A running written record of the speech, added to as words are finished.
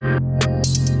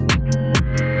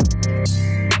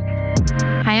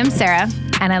am Sarah,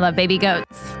 and I love baby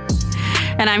goats.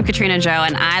 And I'm Katrina Joe,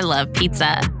 and I love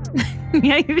pizza.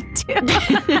 Yeah, you do.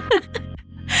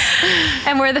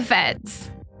 And we're the Feds.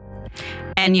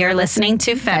 And you're listening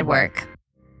to FedWork.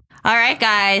 All right,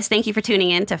 guys. Thank you for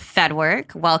tuning in to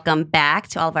FedWork. Welcome back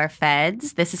to all of our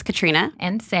Feds. This is Katrina.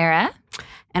 And Sarah.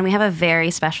 And we have a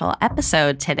very special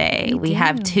episode today. We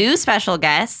have two special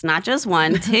guests, not just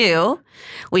one, two.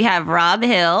 We have Rob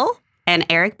Hill and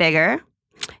Eric Bigger.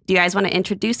 Do you guys want to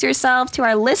introduce yourselves to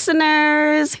our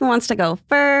listeners? Who wants to go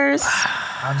first?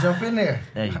 I'll jump in there.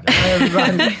 There you go. Hi,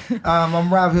 everybody.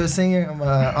 I'm Rob Hill Sr. I'm an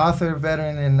author,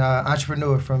 veteran, and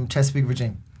entrepreneur from Chesapeake,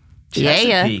 Virginia.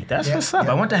 Chesapeake. That's what's up.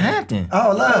 I went to Hampton.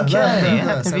 Oh, love.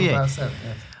 Hampton, VA. 757,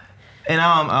 yes. And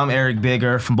I'm Eric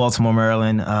Bigger from Baltimore,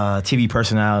 Maryland. TV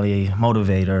personality,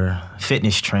 motivator,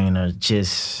 fitness trainer,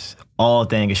 just all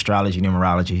thing astrology,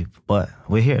 numerology. But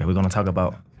we're here. We're going to talk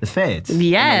about the Feds.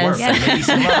 Yes. And the work, maybe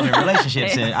some love and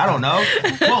relationships. And I don't know.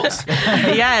 Quotes.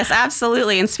 Yes,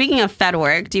 absolutely. And speaking of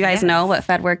FedWork, do you guys know what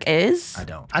FedWork is? I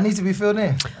don't. I need to be filled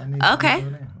in. Okay.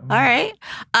 All right.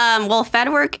 Well,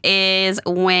 FedWork is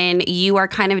when you are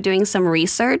kind of doing some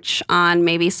research on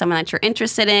maybe someone that you're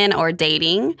interested in or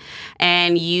dating,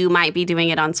 and you might be doing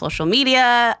it on social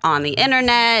media, on the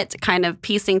internet, kind of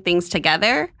piecing things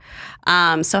together.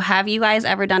 So have you guys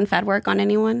ever done FedWork on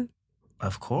anyone?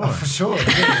 Of course. For sure.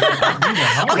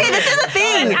 Okay, this is the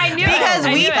thing. I knew it. Because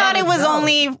I we knew thought it was No.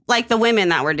 only like the women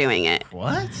that were doing it.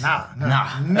 What? Nah. Nah.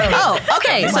 Oh,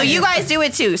 okay. So you guys do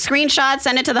it too. Screenshots,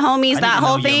 send it to the homies, I that need to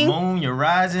whole know thing. Your moon, your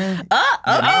rising. Okay.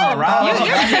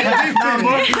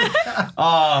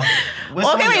 What's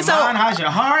Okay, on wait, your so- mind? How's your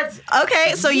heart?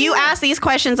 Okay, so you ask these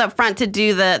questions up front to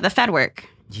do the FedWork.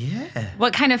 Yeah.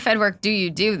 What kind of Fed work do you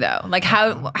do, though? Like,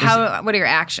 what are your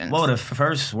actions? Well, the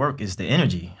first work is the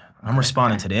energy. I'm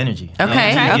responding to the energy.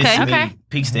 Okay, The energy okay. instantly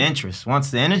piques the interest.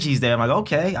 Once the energy's there, I'm like,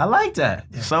 okay, I like that.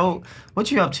 So what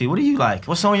you up to? What do you like?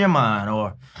 What's on your mind?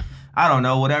 Or, I don't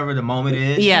know, whatever the moment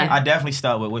is. Yeah. I definitely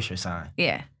start with what's your sign?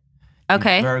 Yeah.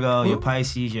 Okay. Your Virgo, your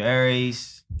Pisces, your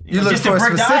Aries. You look just for to a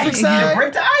break the specific ice. sign? To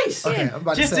break the ice. Okay, I'm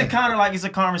about Just to say. to kind of like, it's a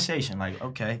conversation. Like,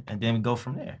 okay, and then we go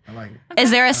from there. I like it. Is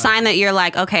there a sign that you're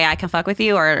like, okay, I can fuck with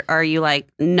you, or are you like,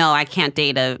 no, I can't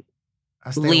date a I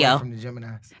stay Leo. away from the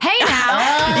Geminis. Hey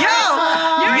now.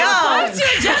 You're as close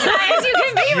to a Gemini as you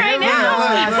can be right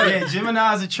now. Yeah,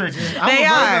 Geminis are tricky. They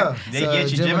are. They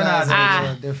get you. Geminis are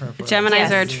are- different. For Geminis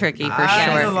Yes. are tricky for I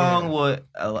get sure. along with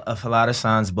a lot of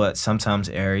signs, but sometimes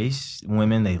Aries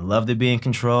women, they love to be in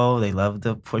control. They love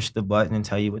to push the button and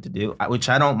tell you what to do, which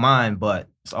I don't mind, but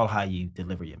it's all how you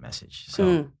deliver your message.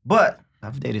 So, but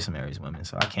I've dated some Aries women,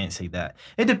 so I can't say that.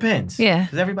 It depends. Yeah.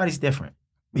 Because everybody's different.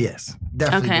 Yes,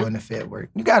 definitely Okay. doing the Fed work.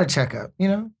 You got to check up, you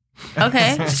know?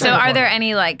 Okay. So are there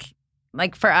any like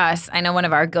for us, I know one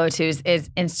of our go-tos is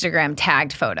Instagram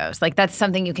tagged photos. Like that's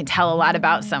something you can tell a lot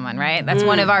about someone, right? That's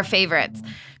one of our favorites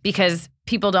because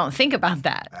people don't think about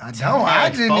that. I know. I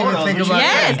Tag didn't even photos, think what you about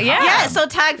Yes, that. Yeah. yeah. So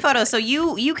tag photos. So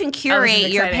you can curate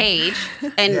your exciting.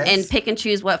 page and Yes. and pick and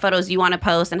choose what photos you want to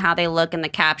post and how they look and the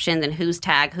captions and who's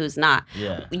tagged, who's not.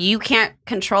 Yeah. You can't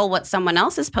control what someone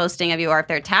else is posting of you or if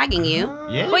they're tagging you.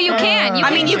 Yeah. Well, you can.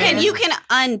 I mean, you can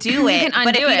undo it, can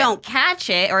but if undo you it. don't catch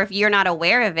it or if you're not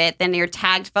aware of it, then your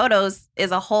tagged photos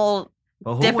is a whole.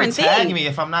 But who different would tag thing. me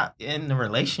if I'm not in the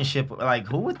relationship? Like,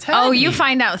 who would tag me? Oh, you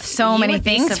find out so You many would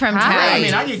be things from surprised. tags. I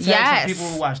mean, I get tagged Yes. from people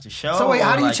who watch the show. So wait,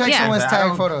 how or, do you like, check Yeah. someone's I tag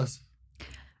don't- photos?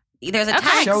 There's a Okay.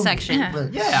 tag Show me. section. Yeah.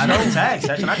 Look. Yeah, I know the tag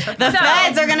section. I check The So-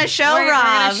 feds are gonna show We're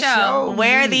gonna Rob show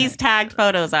where me. these tagged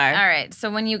photos are. All right.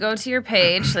 So when you go to your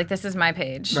page, like this is my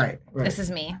page. Right. This is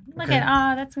me. Look Okay.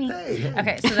 at, that's me. Hey.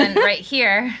 Okay. So then right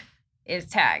here is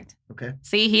tagged. Okay.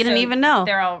 See, he didn't So even know.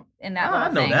 They're all in that Oh, little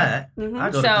I know thing. that. Mhm. I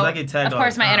go So, because I get tagged of all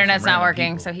course, the my time internet's from not random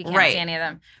working, people. so he can't Right. see any of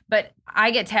them. But I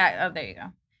get tagged. Oh, there you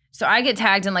go. So I get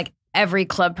tagged in like every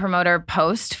club promoter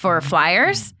post for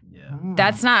flyers. Yeah.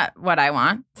 That's not what I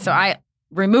want. So I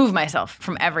remove myself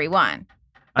from every one.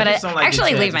 But just I don't like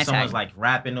actually the tags leave if my someone's tag. like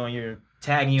rapping on your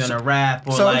tagging you in a rap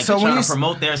or So- like so when trying you to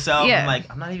promote themselves. Yeah. I'm like,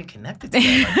 I'm not even connected to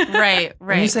that. Like, Right,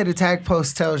 When you right. say the tag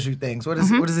post tells you things, what does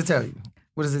it tell you?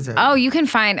 What does it tell you? Oh, you can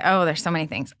find. Oh, there's so many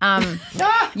things.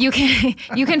 You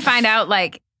can find out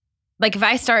like if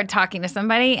I start talking to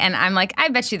somebody and I'm like, I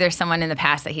bet you there's someone in the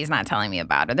past that he's not telling me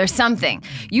about, or there's something.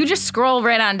 You just scroll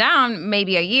right on down,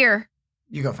 maybe a year,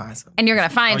 You're going to find something. and you're gonna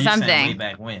oh, find you're saying way something.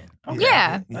 back when. Okay.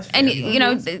 Yeah, That's and fair. you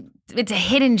know, it's a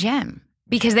hidden gem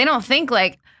because they don't think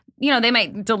like they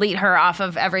might delete her off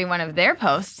of every one of their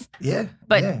posts. Yeah.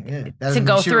 But yeah. to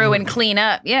go through and clean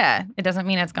up, it doesn't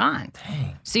mean it's gone.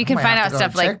 Dang. So you can find out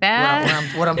stuff like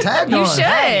that. What I'm tagged on. You should.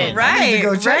 I need to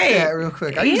go check that real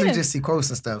quick. I usually Yeah. just see quotes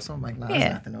and stuff, so I'm like,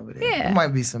 there's nothing over there. Yeah. There might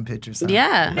be some pictures.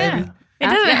 Yeah. Maybe. It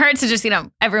doesn't hurt to just,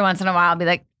 every once in a while be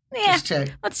like, Just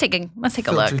check. let's take a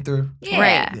Filter look. through. Yeah.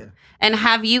 Right. Yeah. And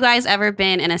have you guys ever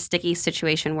been in a sticky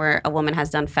situation where a woman has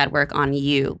done Fed work on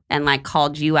you and like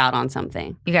called you out on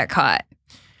something? You got caught.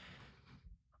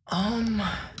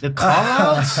 The call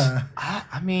outs.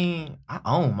 I mean, I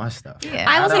own my stuff. Yeah.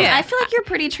 I feel like you're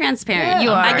pretty transparent.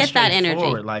 You are. I get that energy.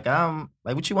 Straightforward. Like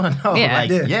what you want to know? Yeah.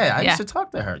 Like, Yeah. I used to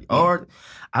talk to her, or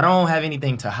I don't have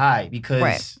anything to hide because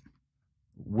Right.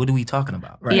 what are we talking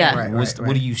about? Right, Yeah. right, What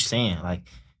right. are you saying? Like,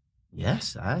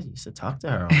 yes, I used to talk to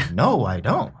her. No, I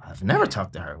don't. I've never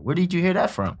talked to her. Where did you hear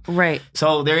that from? Right.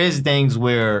 So there is things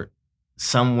where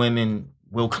some women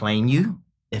will claim you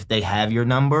if they have your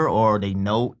number or they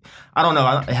know. I don't know.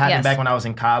 It happened Yes. back when I was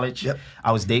in college. Yep.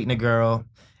 I was dating a girl,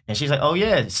 and she's like, "Oh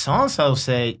yeah, so and so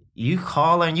say you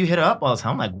call her and you hit her up all the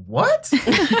time." I'm like, "What?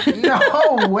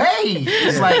 No way!"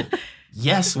 It's like,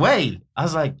 "Yes way." I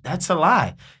was like, "That's a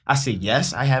lie." I said,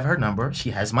 "Yes, I have her number.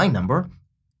 She has my number,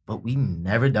 but we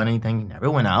never done anything.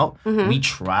 Never went out. Mhm. We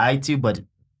tried to, but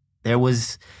there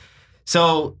was."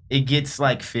 So it gets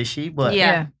like fishy, but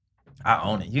Yeah. I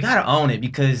own it. You gotta own it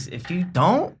because if you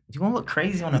don't, you're gonna look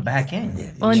crazy on the back end.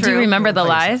 Well, and do you True. remember the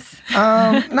lies?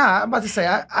 Nah, I'm about to say,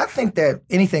 I think that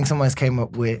anything someone's came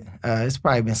up with, it's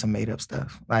probably been some made up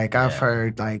stuff. Like, I've Yeah.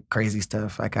 heard, like, crazy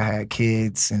stuff. Like, I had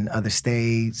kids in other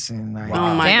states and, like...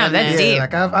 Oh my Damn, that's goodness. deep.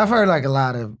 Like, I've heard, like, a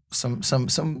lot of some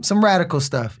radical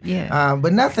stuff. Yeah.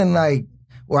 But nothing, like,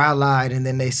 where I lied and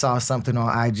then they saw something on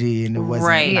IG and it wasn't...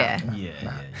 Right. Nah, Yeah. nah, Yeah,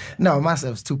 nah. yeah. No, my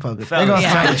stuff's too public. Fellas, They're gonna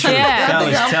tell find the the truth. truth. Yeah.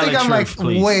 Fellas, I tell think the I'm like truth,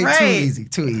 please. way Right. too easy.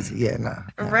 Too easy. Yeah, nah.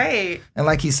 Right. And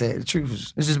like he said, the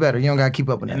truth is just better. You don't gotta keep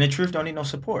up with And that. the truth don't need no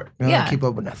support. You don't Yeah. gotta keep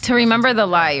up with nothing. To remember the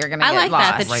lie, you're gonna I get like lost.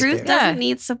 that. The Right truth there. doesn't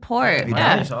need support. It My Yeah.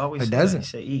 parents always It say, doesn't. They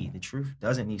say, the truth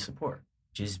doesn't need support.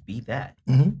 Just be that.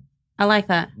 Mm-hmm. I like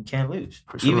that. You can't lose.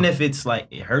 For sure. Even if it's like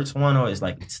it hurts one or it's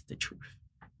like it's the truth.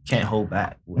 You can't hold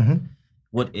back what, Mhm.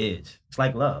 what is. It's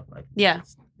like love. Like Yeah.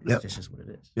 it's Yep. just what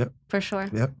it is. For sure.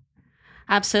 Yep.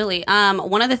 Absolutely.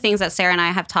 One of the things that Sarah and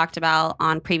I have talked about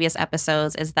on previous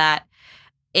episodes is that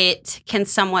it can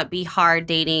somewhat be hard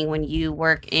dating when you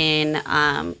work in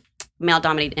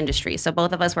male-dominated industries. So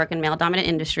both of us work in male-dominated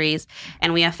industries,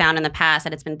 and we have found in the past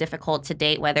that it's been difficult to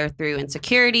date, whether through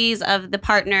insecurities of the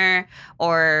partner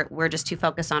or we're just too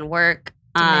focused on work.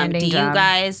 Demanding Do you job.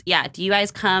 guys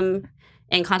come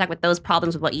in contact with those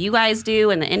problems with what you guys do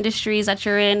and the industries that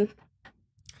you're in?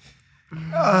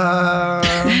 I'm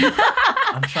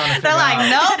trying to They're like,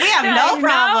 no, we have no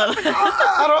problem.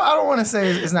 I don't want to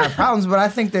say it's not problems, but I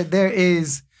think that there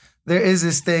is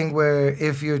this thing where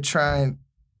if you're trying,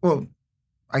 well,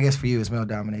 I guess for you it's male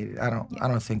dominated. I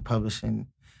don't think publishing.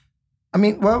 I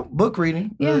mean, well, book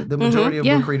reading. Yeah. The majority of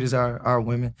Yeah. book readers are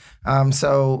women.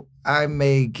 So I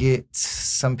may get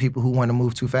some people who want to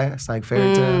move too fast, like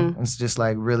fairy tale. It's just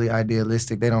like really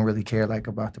idealistic. They don't really care like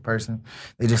about the person.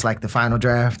 They just like the final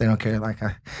draft. They don't care like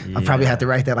I probably have to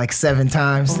write that like 7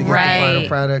 times to get the final Right.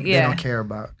 product. They Yeah. don't care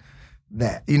about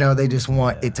that. You know, they just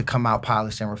want it to come out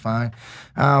polished and refined.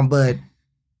 But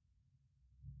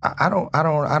I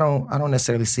don't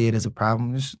necessarily see it as a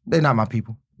problem. They're not my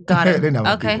people. Got it. They're not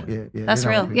my Okay. people. Yeah, That's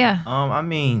they're not my real. people. Yeah. I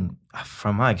mean,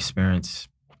 from my experience,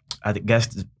 I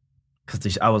guess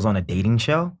because I was on a dating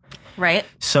show, Right.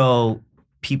 so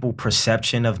people'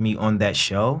 perception of me on that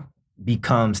show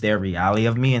becomes their reality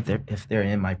of me if they're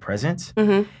in my presence.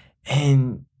 Mm-hmm.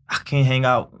 And I can hang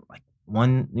out like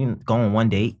go on one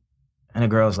date, and the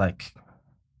girl's like,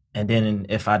 and then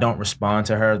if I don't respond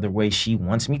to her the way she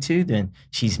wants me to, then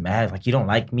she's mad. Like, you don't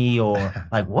like me, or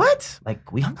like, what?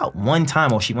 Like, we hung out one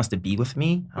time, or she wants to be with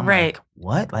me. I'm Right. like,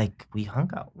 what? Like, we hung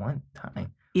out one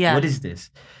time. Yeah. What is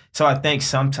this? So I think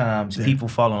sometimes Yeah. people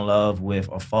fall in love with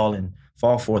or fall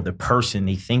for the person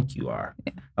they think you are,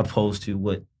 opposed to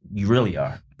what you really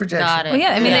are. Projection. Got it. Well,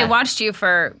 yeah. I mean, Yeah. they watched you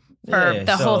for Yeah,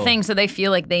 the whole so- thing, so they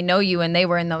feel like they know you, and they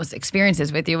were in those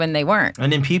experiences with you when they weren't.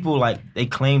 And then people like they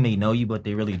claim they know you, but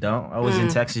they really don't. I was in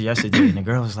Mm. Texas yesterday, and the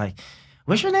girl was like,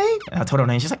 "What's your name?" And I told her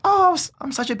name. She's like, "Oh,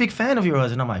 I'm such a big fan of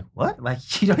yours." And I'm like, "What?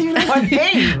 Like, you don't even know my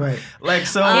name?" Right. Like,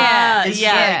 so Yeah, it's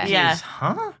yeah, like, yeah.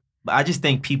 huh? But I just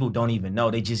think people don't even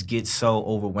know. They just get so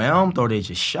overwhelmed, or they're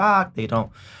just shocked. They don't.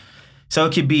 So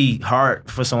it could be hard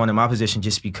for someone in my position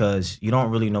just because you don't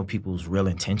really know people's real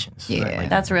intentions. Yeah. Like,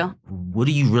 That's real. what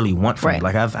do you really want from me? Right.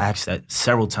 Like, I've asked that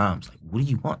several times. Like, what do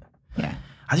you want? Yeah.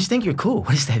 I just think you're cool.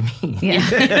 What does that mean?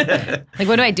 Yeah. Like,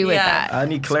 what do I do with Yeah. that? I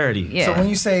need clarity. Yeah. So when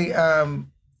you say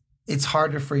it's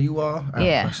harder for you all, I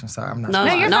have a question. Sorry, I'm not. No,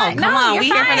 sure. you're no, fine. come on. You're We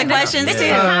here for fine. the questions This too.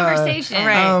 is a conversation.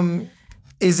 Right.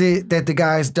 Is it that the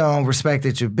guys don't respect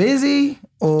that you're busy,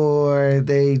 or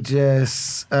they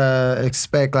just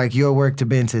expect like your work to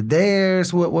bend to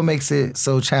theirs? What makes it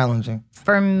so challenging?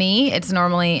 For me, it's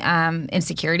normally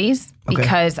insecurities Okay.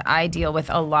 because I deal with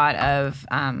a lot of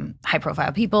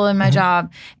high-profile people in my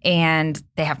job, and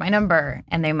they have my number,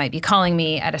 and they might be calling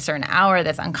me at a certain hour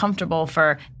that's uncomfortable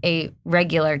for a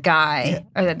regular guy,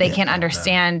 or that they can't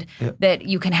understand that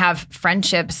you can have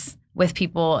friendships with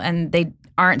people and they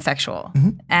aren't sexual,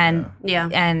 and Yeah.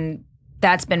 and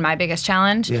that's been my biggest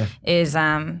challenge. Yeah. Is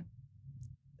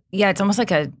it's almost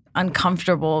like a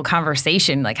uncomfortable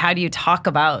conversation. Like, how do you talk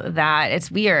about that? It's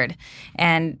weird,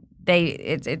 and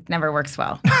it never works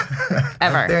well,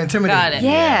 ever. They're intimidated. Got it.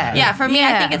 Yeah. Yeah, for me, I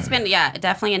Yeah. think it's been,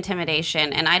 definitely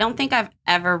intimidation. And I don't think I've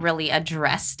ever really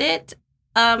addressed it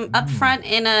up front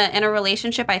in a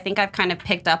relationship. I think I've kind of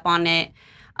picked up on it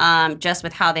just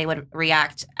with how they would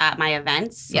react at my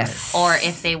events. Yes. Or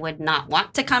if they would not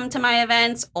want to come to my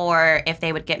events, or if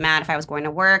they would get mad if I was going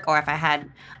to work, or if I had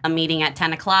a meeting at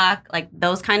 10 o'clock, like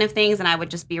those kind of things. And I would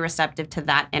just be receptive to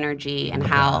that energy and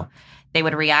how they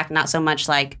would react, not so much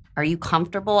like, are you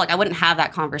comfortable? Like, I wouldn't have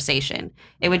that conversation.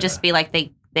 It would just be like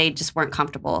they just weren't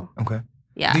comfortable. Okay.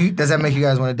 Yeah. Does that make you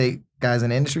guys want to date guys in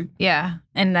the industry? Yeah,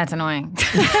 and that's annoying.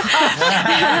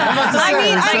 I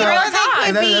mean, So, I girls they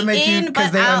could that make be you in, because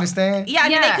but they out. understand. Yeah, I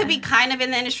mean, Yeah. they could be kind of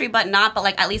in the industry, but not. But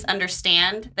like, at least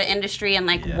understand the industry and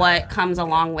like Yeah. what comes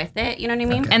along with it. You know what I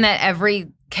mean? And that every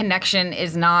connection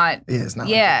is not. Yeah, it's not.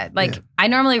 Yeah, that. like I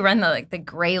normally run the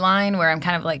gray line where I'm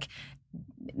kind of like,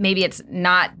 maybe it's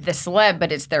not the celeb, but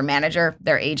it's their manager,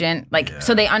 their agent. Like,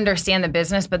 so they understand the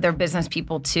business, but they're business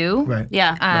people too. Right.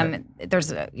 Yeah.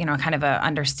 There's a, kind of a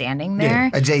understanding Yeah. there.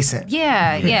 Adjacent.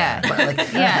 Yeah, yeah. Like,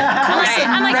 Right.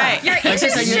 I'm like, Right. you're like you said,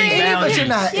 industry. you're in it, but you're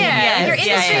not. in it. Yeah, you're Yes,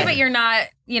 industry, yeah. but you're not.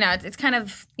 It's kind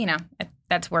of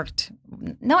that's worked.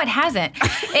 No, it hasn't.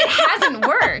 It hasn't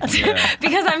worked Yeah.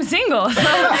 because I'm single. So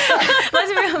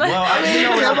let's be real. Well, you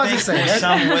know what Yeah, I'm about I to think say, with that-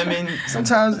 some women,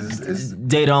 Sometimes it's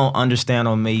they don't understand,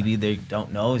 or maybe they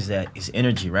don't know, is that it's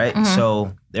energy, right? Mm-hmm.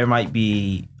 So there might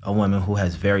be a woman who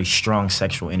has very strong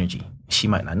sexual energy. She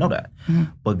might not know that. Mm-hmm.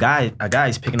 But a guy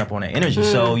is picking up on that energy.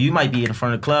 Mm. So you might be in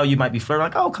front of the club, you might be flirting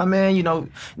like, oh, come in, not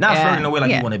Yeah. flirting away like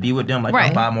Yeah. you want to be with them, like, Right.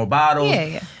 I'll buy more bottles. Yeah,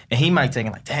 yeah. And he might think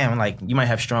like, damn, like you might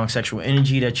have strong sexual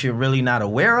energy that you're really not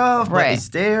aware of, but Right. it's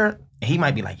there. And he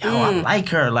might be like, yo, I like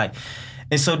her. Like,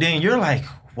 and so then you're like,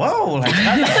 whoa, like,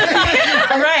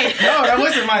 Right. no, that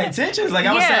wasn't my intentions. Like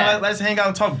I was Yeah. saying, like, let's hang out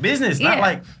and talk business, not Yeah.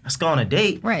 like let's go on a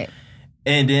date. Right.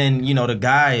 And then the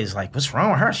guy is like, "What's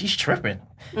wrong with her? She's tripping."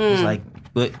 It's like,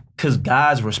 but because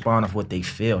guys respond of what they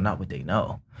feel, not what they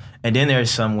know. And then there's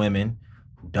some women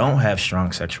who don't have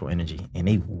strong sexual energy, and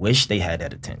they wish they had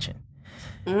that attention.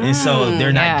 And so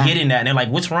they're not Yeah. getting that, and they're like,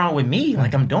 "What's wrong with me?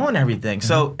 Like I'm doing everything."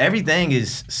 So everything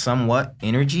is somewhat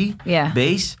energy Yeah.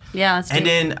 based. Yeah. That's And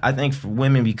then I think for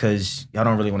women, because y'all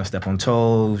don't really want to step on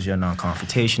toes, you're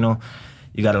non-confrontational,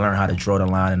 you got to learn how to draw the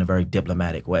line in a very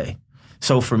diplomatic way.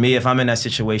 So for me, if I'm in that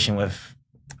situation with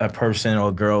a person or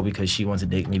a girl because she wants to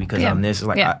date me because Yeah. I'm this, it's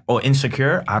like, Yeah. or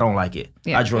insecure, I don't like it.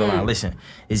 Yeah. I draw the line. Listen,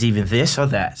 it's either this or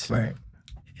that. right.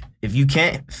 If you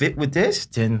can't fit with this,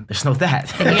 then there's no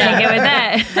that. You can't get with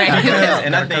that. Right.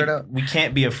 And I Gotta think cut up. we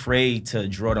can't be afraid to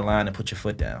draw the line and put your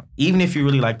foot down, even if you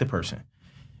really like the person.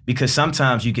 Because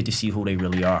sometimes you get to see who they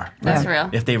really are. That's Yeah. real.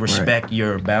 If they respect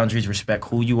your boundaries, respect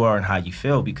who you are and how you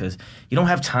feel, because you don't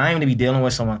have time to be dealing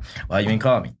with someone, why you ain't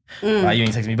call me? Why you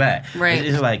ain't text me back? Right.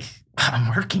 It's like,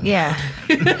 I'm working. Yeah.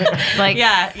 Like,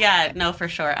 Yeah, no, for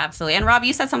sure, absolutely. And Rob,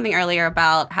 you said something earlier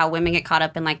about how women get caught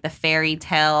up in like the fairy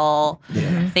tale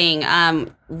thing.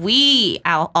 We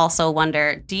also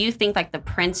wonder, do you think like the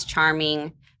Prince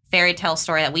Charming fairy tale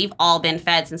story that we've all been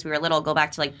fed since we were little, go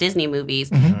back to like Disney movies,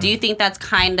 do you think that's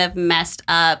kind of messed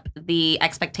up the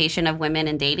expectation of women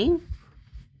in dating?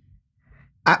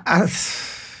 I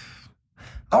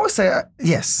would say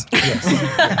yes,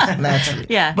 naturally.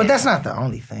 Yeah. But that's not the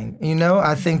only thing.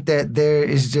 I think that there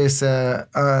is just a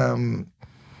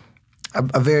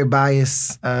very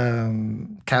biased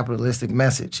capitalistic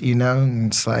message. And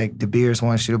it's like De Beers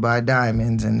wants you to buy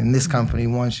diamonds, and then this company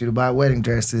wants you to buy wedding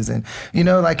dresses, and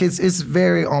like it's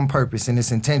very on purpose and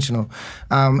it's intentional.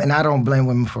 And I don't blame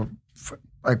women for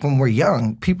like when we're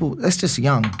young, people, that's just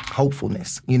young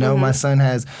hopefulness. You know, my son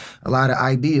has a lot of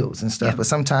ideals and stuff, but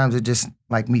sometimes it just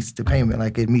like meets the payment,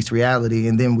 like it meets reality,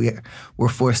 and then we're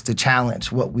forced to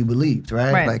challenge what we believed,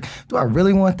 right? Like, do I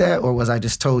really want that, or was I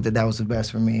just told that was the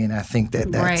best for me, and I think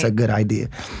that that's a good idea?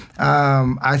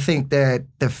 I think that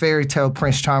the fairy tale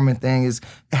Prince Charming thing it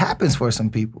happens for some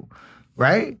people.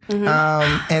 Right?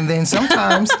 And then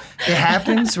sometimes it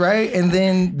happens, right? And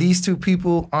then these two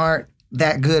people aren't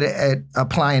that good at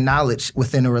applying knowledge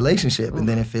within a relationship, and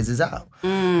then it fizzes out,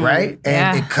 right?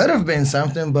 And it could have been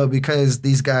something, but because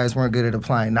these guys weren't good at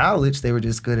applying knowledge, they were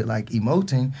just good at like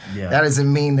emoting. That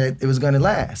doesn't mean that it was going to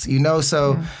last, you know?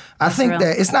 So I think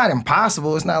that it's not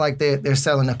impossible. It's not like they're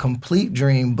selling a complete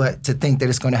dream, but to think that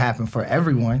it's going to happen for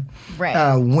everyone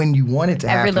when you want it to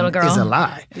happen little girl is a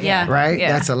lie. Right?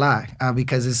 Yeah. That's a lie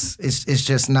because it's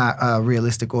just not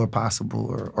realistic or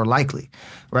possible or likely,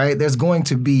 right? There's going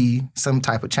to be some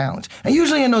type of challenge. And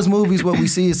usually in those movies, what we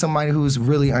see is somebody who's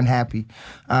really unhappy,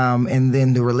 and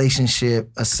then the relationship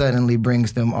suddenly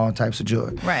brings them all types of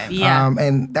joy. Right.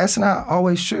 And that's not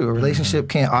always true. A relationship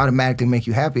can't automatically make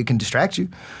you happy. It can distract you,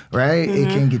 right? It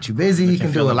can get you busy. It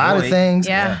can do a lot of things.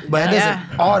 But it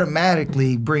doesn't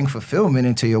automatically bring fulfillment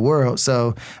into your world.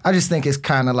 So I just think it's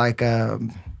kind of like...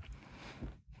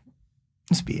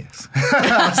 it's BS.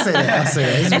 I'll say that.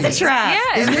 It's a trap.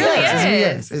 Yeah, it really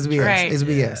is. It's BS. Right. It's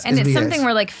BS. And it's BS. something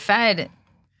we're like fed.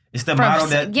 It's the model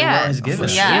that the world has given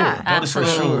us. Yeah, Go to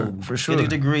school, for sure. get a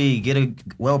degree, get a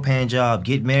well-paying job,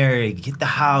 get married, get the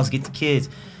house, get the kids.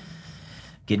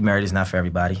 Getting married is not for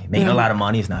everybody. Making a lot of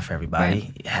money is not for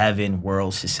everybody. Having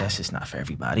world success is not for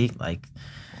everybody. Like,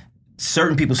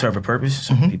 certain people serve a purpose,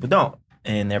 certain people don't.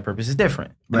 And their purpose is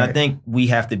different. And I think we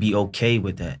have to be okay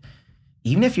with that.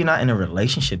 Even if you're not in a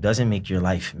relationship, doesn't make your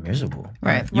life miserable.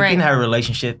 Right. You can have a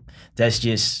relationship that's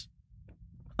just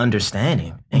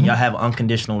understanding, and y'all have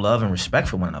unconditional love and respect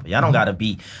for one another. Y'all don't gotta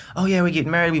be, oh yeah, we get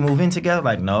married, we move in together.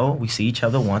 Like, no, we see each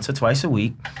other once or twice a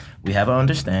week. We have an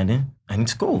understanding, and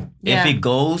it's cool. If it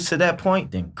goes to that point,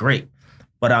 then great.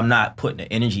 But I'm not putting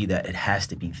the energy that it has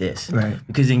to be this. Right.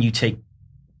 Because then you take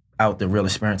out the real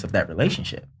experience of that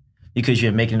relationship. Because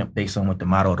you're making it based on what the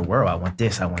model of the world. I want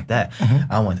this, I want that.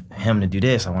 I want him to do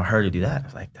this, I want her to do that.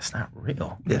 It's like, that's not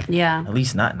real. Yeah. At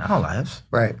least not in our lives.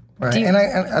 Right. And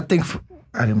I think,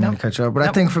 I didn't want to cut you off, but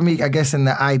I think for me, I guess in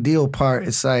the ideal part,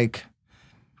 it's like,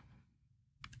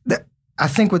 I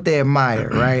think what they admire,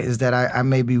 right, is that I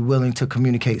may be willing to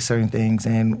communicate certain things.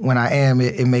 And when I am,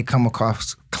 it may come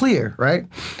across clear, right?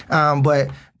 But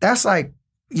that's like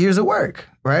years of work,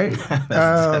 right?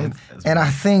 And I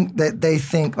think that they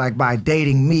think like by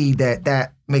dating me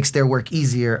that makes their work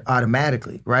easier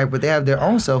automatically, right? But they have their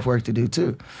own self-work to do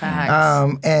too.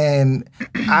 Facts. And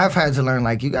I've had to learn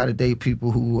like you got to date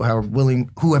people who are willing,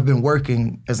 who have been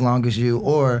working as long as you,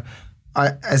 or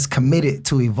are as committed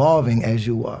to evolving as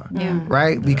you are,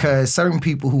 right? Because certain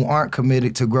people who aren't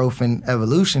committed to growth and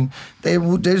evolution, they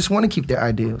just want to keep their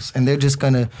ideals, and they're just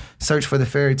gonna search for the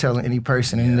fairy tale in any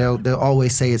person, and they'll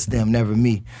always say it's them, never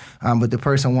me. But the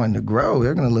person wanting to grow,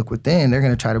 they're gonna look within. They're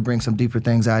gonna try to bring some deeper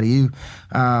things out of you,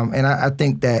 and I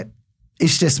think that.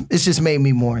 It's just made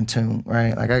me more in tune,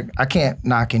 right? Like I can't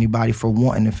knock anybody for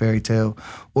wanting a fairy tale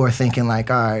or thinking like,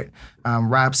 all right,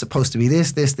 Rob's supposed to be this,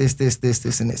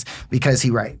 and this because he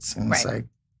writes. And it's like,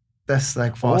 that's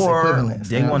like false equivalence.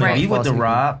 They want to be with the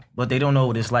Rob, but they don't know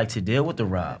what it's like to deal with the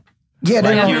Rob. Yeah,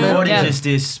 like you're more than just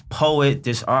this poet,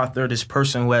 this author, this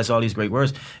person who has all these great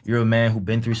words. You're a man who's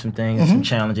been through some things, some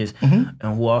challenges, and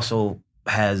who also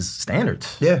has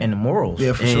standards and morals.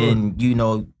 Yeah, for sure. And you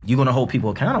know, you're going to hold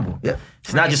people accountable. Yeah.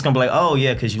 It's not just going to be like, oh,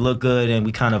 yeah, because you look good and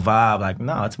we kind of vibe. Like,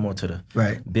 no, it's more to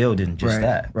the building than just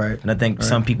that. Right. And I think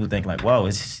some people think like, whoa,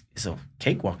 it's a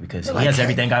cakewalk because he has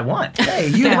everything I want. Hey,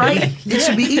 you're right. It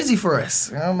should be easy for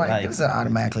us. You know, I'm like, it doesn't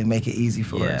automatically make it easy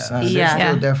for us. There's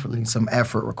still definitely some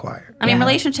effort required. I mean,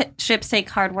 relationships take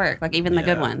hard work, like even the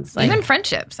good ones. Like, even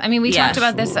friendships. I mean, we talked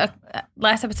about this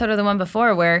last episode of the one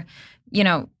before where, you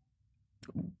know,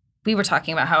 we were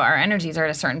talking about how our energies are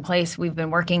at a certain place. We've been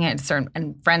working at certain,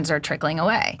 and friends are trickling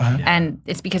away. And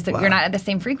it's because you're not at the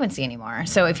same frequency anymore.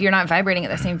 So if you're not vibrating at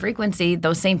the same frequency,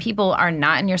 those same people are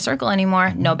not in your circle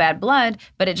anymore. No bad blood,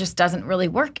 but it just doesn't really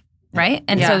work, right?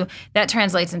 And so that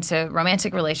translates into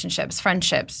romantic relationships,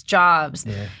 friendships, jobs,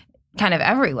 kind of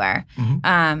everywhere.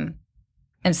 And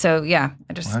so,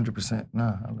 I just 100%. No,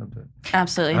 I love that.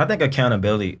 Absolutely. I think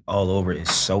accountability all over is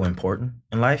so important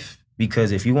in life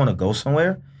because if you want to go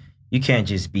somewhere, you can't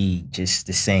just be just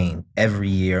the same every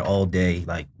year, all day.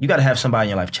 Like, you got to have somebody in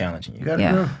your life challenging you. You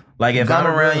gotta grow. Like, if I'm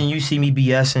around and you see me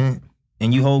BSing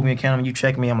and you hold me accountable, you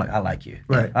check me, I'm like, I like you.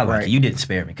 Right. I like you. You didn't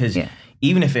spare me. Because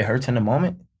even if it hurts in the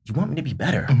moment, you want me to be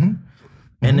better. Mm-hmm.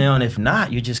 And then if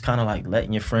not, you're just kind of like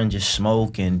letting your friend just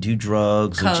smoke and do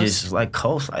drugs or just like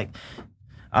coast. Like,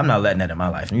 I'm not letting that in my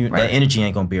life. That energy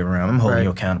ain't gonna be around. I'm holding you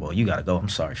accountable. You gotta go. I'm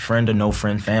sorry. Friend or no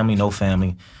friend, family, no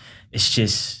family.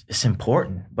 It's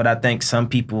important. But I think some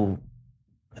people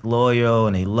loyal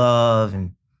and they love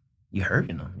and you're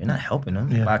hurting them. You're not helping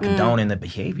them by condoning the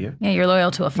behavior. Yeah, you're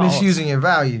loyal to a fault. Misusing your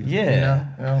value. Yeah.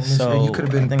 You know? So you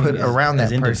could have been put around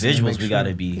that as person. As individuals, we got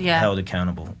to be held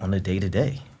accountable on a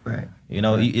day-to-day. Right. You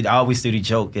know, I always do the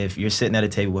joke, if you're sitting at a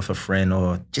table with a friend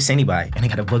or just anybody and they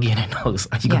got a boogie in their nose,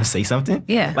 are you going to say something?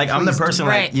 Yeah. Like, I'm the person,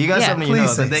 like, you got something in your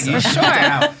nose. I think you should get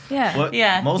out.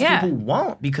 Yeah. Most people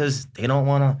won't because they don't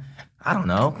want to, I don't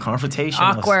know, confrontation.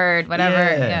 Awkward, whatever.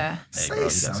 Yeah. Hey, Say bro,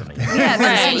 something. Yeah,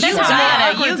 that's You how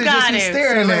got it. Awkward You to got just be it.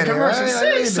 staring at it, right?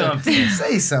 Say something.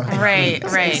 Say something. Right,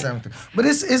 Say right. something. But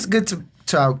it's good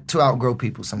to outgrow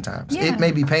people sometimes. Yeah. It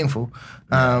may be painful,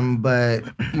 but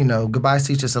you know, goodbyes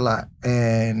teach us a lot,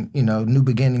 and you know, new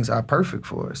beginnings are perfect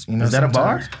for us. You know, Is that a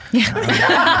bar?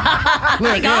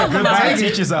 Goodbye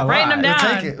teaches a lot. Writing them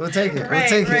down. We'll take it.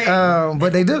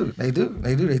 But they do.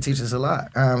 They teach us a lot.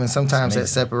 And sometimes that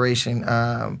separation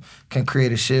can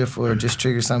create a shift or just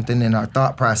trigger something in our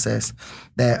thought process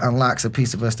that unlocks a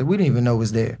piece of us that we didn't even know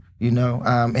was there. You know,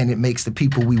 and it makes the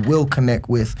people we will connect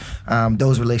with,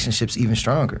 those relationships even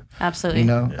stronger. Absolutely. You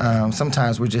know,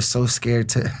 sometimes we're just so scared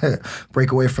to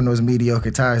break away from those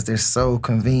mediocre ties. They're so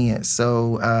convenient,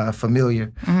 so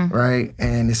familiar, right?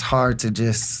 And it's hard to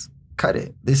just cut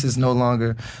it. This is no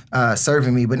longer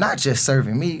serving me, but not just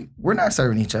serving me. We're not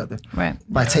serving each other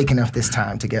by taking up this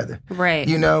time together. Right.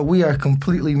 You know, we are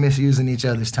completely misusing each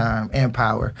other's time and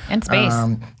power. And space.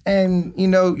 And, you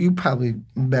know, you probably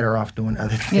better off doing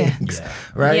other things,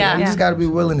 right? Yeah. You just got to be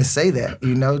willing to say that,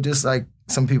 you know, just like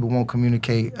some people won't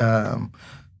communicate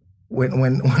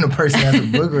when a person has a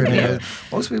booger in it.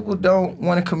 Most people don't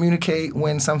want to communicate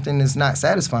when something is not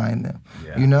satisfying them,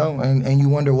 you know, and you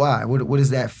wonder why. What is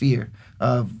that fear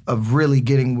of really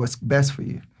getting what's best for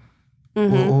you?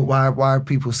 Why are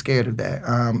people scared of that?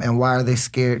 And why are they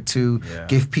scared to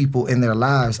give people in their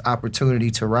lives opportunity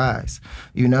to rise?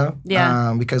 You know?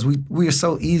 Because we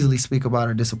so easily speak about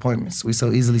our disappointments. We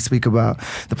so easily speak about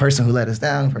the person who let us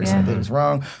down, the person who did us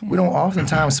wrong. We don't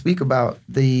oftentimes speak about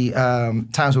the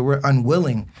times where we're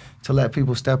unwilling to let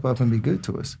people step up and be good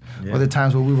to us, or the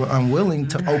times where we were unwilling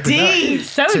to open up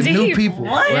to new people.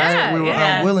 Right? We were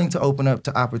unwilling to open up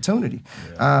to opportunity,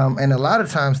 and a lot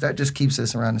of times that just keeps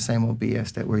us around the same old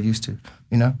BS that we're used to.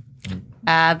 You know?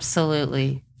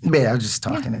 Absolutely. Yeah, I'm just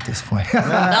talking at this point. No,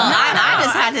 I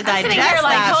just had to digest You're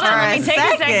like, that hold on, for let me take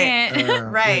a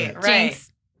second. Right.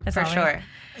 Jinx. That's For all sure.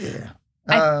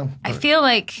 Yeah. I feel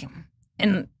like,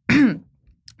 and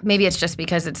maybe it's just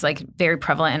because it's like very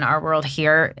prevalent in our world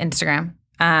here, Instagram.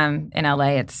 In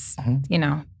LA, it's, you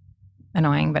know,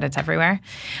 annoying, but it's everywhere.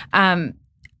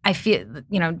 I feel,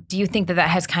 you know, do you think that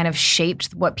has kind of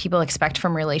shaped what people expect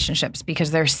from relationships because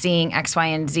they're seeing X, Y,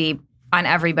 and Z on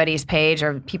everybody's page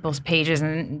or people's pages,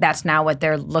 and that's now what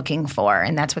they're looking for,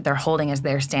 and that's what they're holding as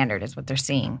their standard, is what they're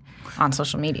seeing on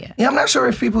social media? Yeah, I'm not sure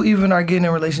if people even are getting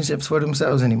in relationships for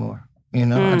themselves anymore. You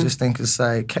know, I just think it's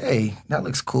like, hey, that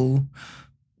looks cool.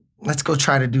 Let's go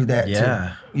try to do that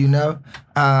too. You know?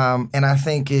 And I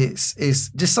think it's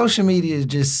just social media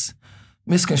just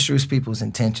misconstrues people's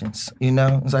intentions. You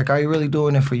know? It's like, are you really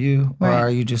doing it for you? Or are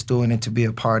you just doing it to be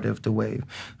a part of the wave?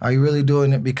 Are you really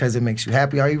doing it because it makes you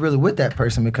happy? Are you really with that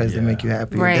person because they make you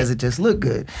happy? Or does it just look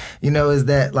good? You know, is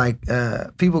that like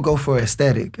people go for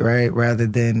aesthetic, right? Rather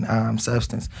than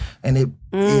substance. And it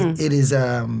is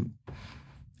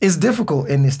it's difficult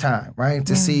in this time, right?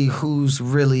 To see who's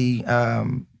really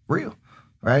real,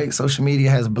 right? Social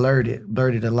media has blurred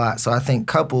it a lot. So I think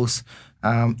couples,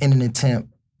 in an attempt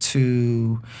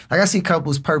to, like, I see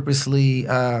couples purposely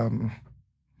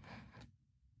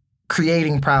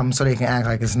creating problems so they can act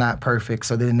like it's not perfect,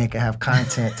 so then they can have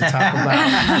content to talk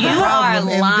about. You are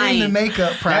and lying. then the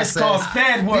makeup process. That's called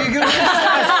Fed work.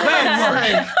 That's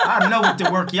Fed work. I know what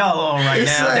the work y'all on right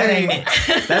now. That ain't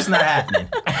it. That's not happening.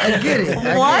 I get it. I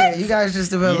get it. You guys just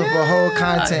develop a whole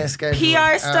content schedule.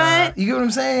 PR stunt. You get what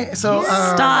I'm saying? So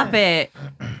Stop it.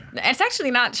 It's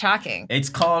actually not shocking. It's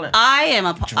called I am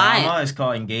a drama. It's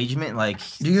called engagement. Like,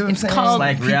 you get what I'm saying? called-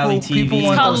 like reality TV.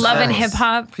 It's called Love and Hip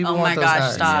Hop. People Oh want my those gosh,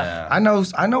 highs. stop. Yeah.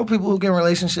 I know people who get in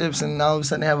relationships and all of a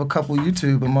sudden they have a couple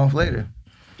YouTube a month later.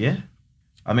 Yeah.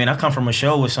 I mean, I come from a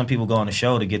show where some people go on the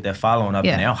show to get that following up,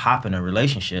 and they'll hop in a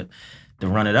relationship to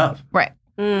run it up. Right.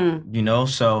 You know,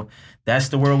 so that's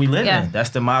the world we live in. That's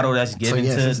the model that's given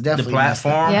it's to the definitely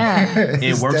platform. Yeah. It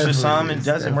It's works for definitely- some, it it's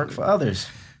doesn't work for others.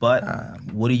 But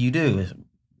what do you do?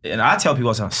 and I tell people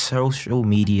all the time, social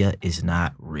media is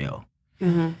not real.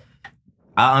 Mm-hmm.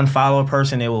 I unfollow a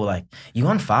person, they will like, you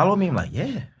unfollow me? I'm like,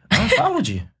 yeah, I unfollowed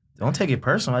you. Don't take it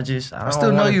personal. I don't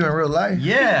still know wanna, you in real life.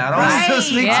 Yeah, I don't Right. still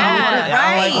speak Yeah. to you. I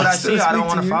don't like what I Still see. I speak don't to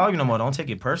want to you. follow you no more. Don't take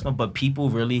it personal. But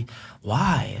people really,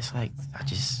 why? It's like,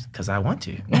 because I want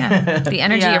to. Yeah. The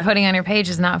energy Yeah. you're putting on your page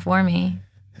is not for me.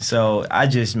 So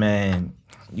man,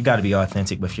 you got to be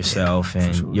authentic with yourself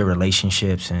and your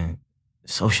relationships, and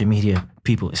social media,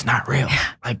 people, it's not real.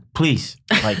 Like, please.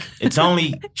 Like, it's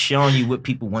only showing you what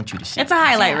people want you to see. It's a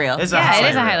highlight reel. It's Yeah, it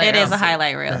is a reel. highlight It reel. is a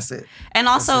highlight reel. That's it. And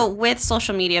also with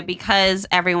social media, because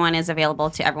everyone is available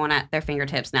to everyone at their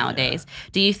fingertips nowadays,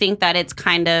 do you think that it's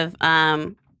kind of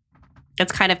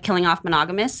killing off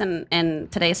monogamists in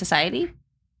today's society?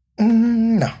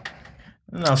 No.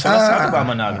 No, so let's talk about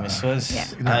monogamous. So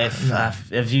No.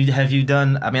 have you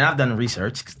done? I mean, I've done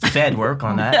research, Fed work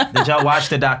on that. Did y'all watch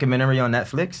the documentary on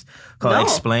Netflix called No.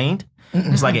 Explained?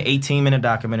 It's like an 18-minute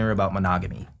documentary about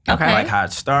monogamy. Okay. Like how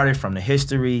it started from the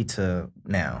history to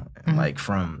now. Like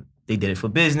they did it for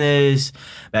business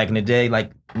back in the day.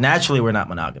 Like naturally, we're not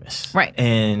monogamous, Right.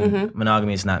 And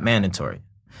monogamy is not mandatory.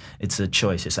 It's a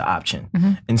choice. It's an option.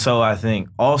 And so I think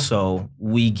also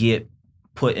we get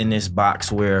put in this box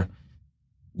where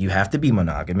you have to be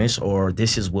monogamous or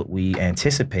this is what we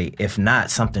anticipate. If not,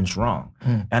 something's wrong.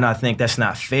 And I think that's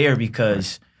not fair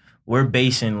because we're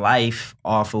basing life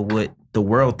off of what the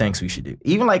world thinks we should do.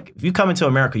 Even like if you come into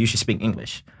America, you should speak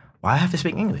English. Why I have to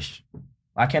speak English?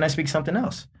 Why can't I speak something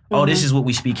else? Oh, this is what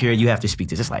we speak here. You have to speak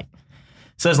this. It's like,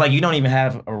 so it's like you don't even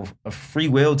have a free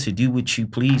will to do what you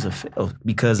please or feel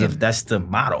because of that's the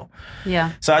model.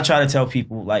 Yeah. So I try to tell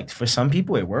people, like, for some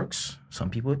people it works, some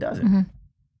people it doesn't.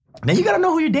 Then you gotta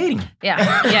know who you're dating.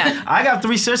 Yeah. Yeah. I got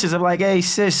 3 sisters. I'm like, hey,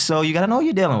 sis, so you gotta know who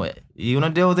you're dealing with. You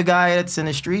wanna deal with the guy that's in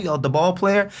the street or the ball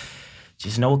player?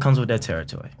 Just know what comes with that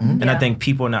territory. And I think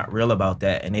people are not real about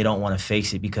that and they don't wanna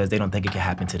face it because they don't think it can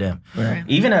happen to them. Right.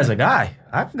 Even as a guy,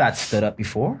 I've got stood up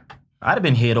before. I'd have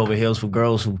been head over heels for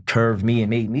girls who curved me and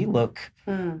made me look,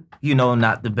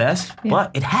 not the best, but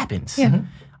it happens.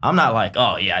 I'm not like,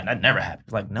 oh yeah, that never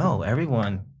happens. Like, no,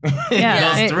 everyone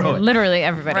Yeah. goes through it. Literally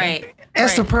everybody. Right.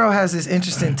 Esther Pearl has this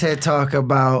interesting TED talk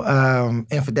about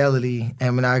infidelity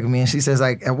and monogamy, and she says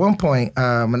like at one point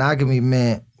monogamy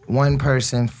meant one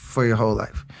person for your whole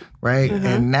life, right?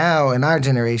 And now in our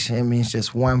generation, it means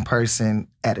just one person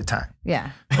at a time,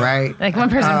 Yeah. right? Like one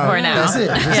person for now. That's it.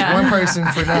 Just Yeah. one person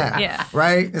for now, Yeah.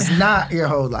 right? It's not your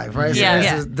whole life, right? Yeah.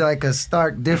 So there's like a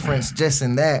stark difference just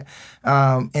in that.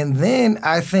 And then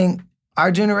I think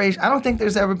our generation, I don't think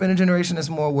there's ever been a generation that's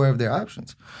more aware of their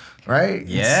options, right?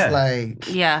 Yeah. It's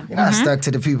like, Yeah. you're not stuck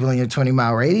to the people in your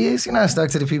 20-mile radius. You're not stuck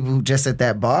to the people who just at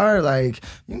that bar. Like,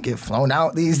 you can get flown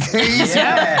out these days.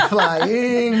 Yeah. Fly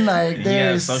in. Like,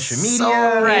 there's social media.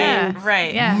 so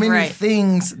Right. Yeah. many Right.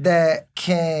 things that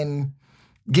can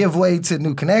give way to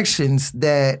new connections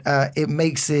that it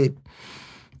makes it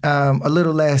a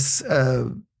little less,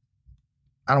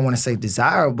 I don't want to say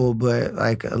desirable, but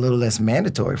like a little less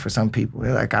mandatory for some people.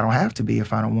 They're like, I don't have to be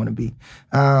if I don't want to be.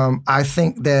 I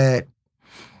think that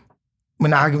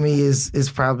monogamy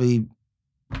is probably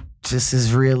just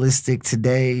as realistic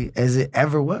today as it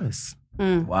ever was.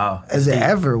 Wow. As it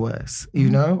ever was, you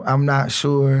know? I'm not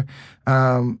sure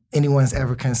anyone's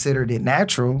ever considered it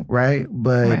natural, right?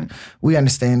 But Right. we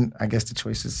understand, I guess, the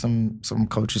choices some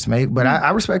cultures make. But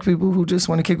I respect people who just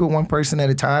want to kick with one person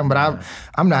at a time. But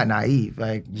I'm not naive.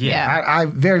 Like, Yeah. I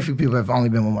very few people have only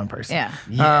been with one person.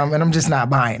 Yeah. And I'm just not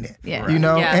buying it. Yeah. You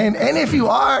know? Yeah. And if you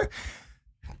are,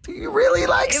 do you really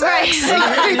like sex? Right.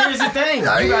 Like, Here's the thing.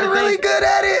 are you gotta really think. good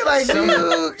at it?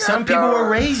 Like, Some people were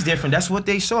raised different. That's what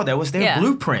they saw. That was their Yeah.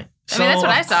 blueprint. I mean, that's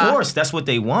what I saw. Of course, that's what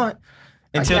they want.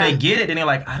 Until Yeah. they get it, and they're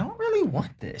like, I don't really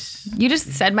want this. You just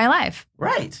said my life.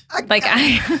 Right. Like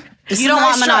It's You a don't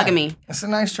want nice try. monogamy. It's a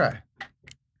nice try.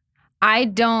 I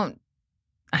don't.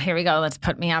 Here we go. Let's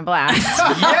put me on blast.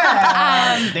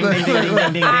 Yeah. Ding, ding, ding, ding,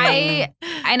 ding, ding.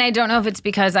 I don't know if it's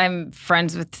because I'm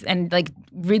friends with and like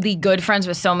really good friends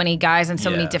with so many guys in so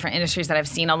many Yeah. different industries that I've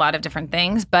seen a lot of different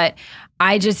things, but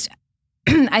I just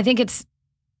I think it's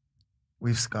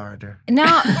We've scarred her. no,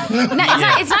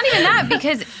 it's not even that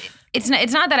because it's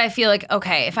not that I feel like,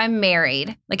 okay, if I'm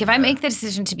married, like if I make the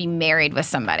decision to be married with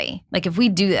somebody, like if we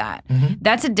do that,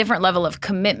 that's a different level of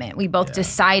commitment. We both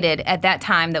decided at that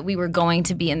time that we were going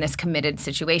to be in this committed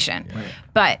situation.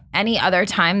 But any other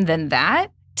time than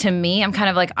that, to me, I'm kind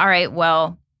of like, all right,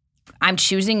 well, I'm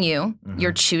choosing you,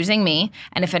 you're choosing me.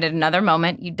 And if at another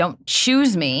moment you don't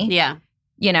choose me, Yeah.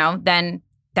 then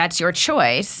that's your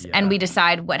choice. Yeah. And we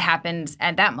decide what happens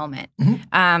at that moment.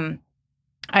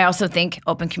 I also think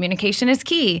open communication is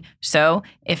key. So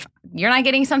if you're not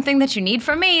getting something that you need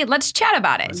from me, let's chat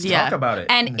about it. Let's talk about it.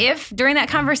 And if during that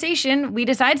conversation we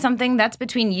decide something that's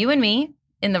between you and me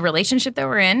in the relationship that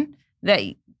we're in, that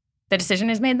the decision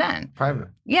is made then. Private.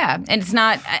 Yeah. And it's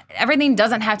not, everything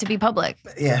doesn't have to be public,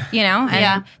 Yeah. you know?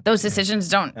 And those decisions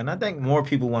don't. And I think more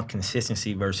people want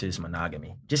consistency versus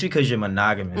monogamy. Just because you're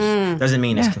monogamous doesn't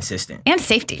mean it's consistent. And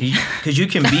safety. Because you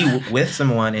can be with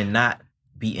someone and not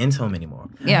be into them anymore.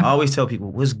 Yeah. I always tell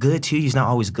people, what's good to you is not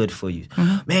always good for you.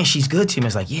 Man, she's good to me.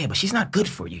 It's like, yeah, but she's not good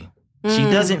for you. She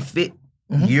doesn't fit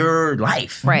your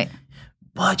life. Right.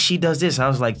 But she does this. I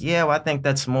was like, yeah, well, I think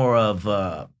that's more of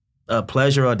a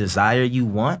pleasure or desire you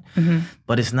want,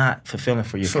 but it's not fulfilling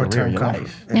for your career, your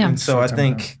life. Yeah. And so I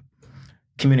think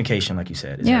communication, like you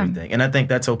said, is everything. And I think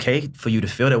that's okay for you to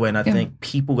feel that way. And I think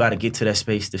people got to get to that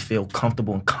space to feel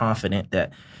comfortable and confident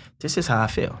that this is how I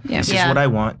feel. Yeah. This is what I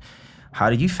want. How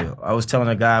do you feel? I was telling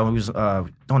a guy when we was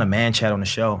doing a man chat on the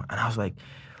show, and I was like,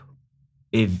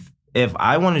 if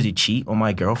I wanted to cheat on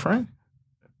my girlfriend,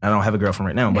 I don't have a girlfriend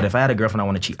right now, but if I had a girlfriend I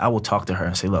want to cheat, I will talk to her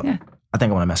and say, look, I think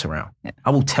I want to mess around. I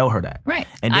will tell her that. Right.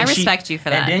 And I then respect you for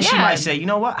that. And then she might say, you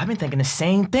know what? I've been thinking the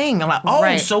same thing. I'm like,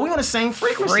 oh, so we're on the same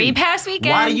frequency. Free pass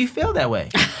weekend. Why do you feel that way?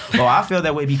 Well, I feel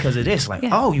that way because of this. Like,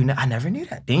 I never knew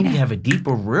that. Then you have a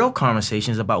deeper, real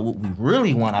conversations about what we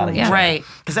really want out of each other. Right.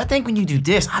 Because I think when you do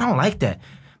this, I don't like that.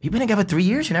 You've been together 3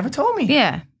 years. You never told me.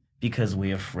 Yeah. Because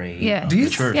we're afraid of Do you,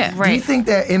 the truth. Yeah. do you think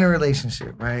that in a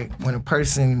relationship, right, when a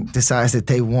person decides that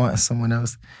they want someone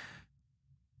else,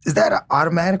 is that an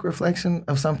automatic reflection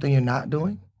of something you're not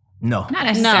doing? No. Not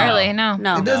necessarily, no.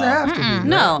 No. It doesn't have to be. Right?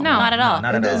 No, not at all.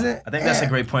 Not It at all. doesn't. I think that's a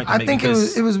great point to I make. think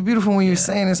because it was beautiful when you were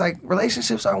saying it's like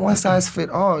relationships aren't one size fit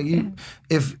all.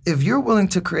 If you're willing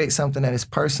to create something that is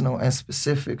personal and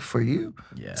specific for you,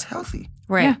 it's healthy.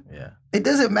 Right. Yeah. It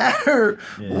doesn't matter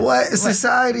what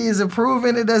society is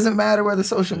approving. It doesn't matter whether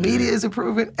social media is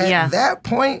approving. At that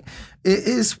point, it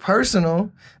is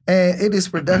personal and it is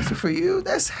productive for you.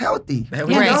 That's healthy. There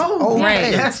we You go. know?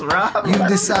 Okay. Yes, Rob. You've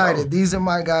decided these are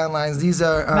my guidelines. These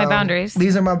are My boundaries.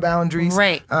 These are my boundaries.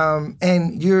 Right.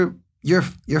 And you're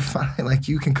fine. Like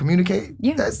you can communicate.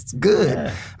 Yeah. That's good.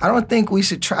 Yeah. I don't think we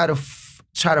should try to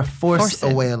force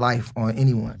a way of life on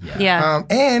anyone. Yeah.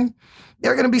 And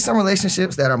there are going to be some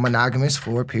relationships that are monogamous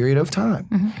for a period of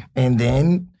time, and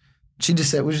then she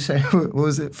just said, "What'd you say? What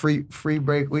was it? Free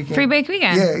break weekend? Free break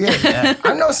weekend. Yeah.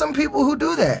 I know some people who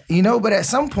do that, but at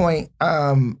some point,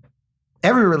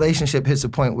 every relationship hits a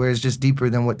point where it's just deeper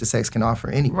than what the sex can offer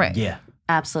anyway. Right. Yeah.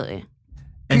 Absolutely.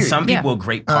 And some Yeah. people are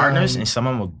great partners, and some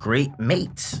of them are great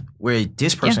mates. Where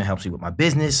this person helps me with my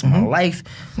business, my life.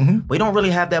 We don't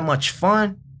really have that much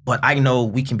fun, but I know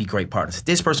we can be great partners.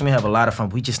 This person, we have a lot of fun,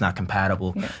 but we just not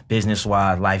compatible,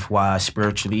 business-wise, life-wise,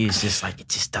 spiritually. It's just like, it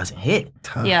just doesn't hit.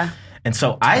 Tough. Yeah. And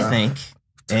so I think,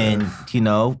 and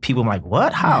people are like,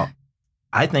 what? How?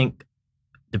 I think,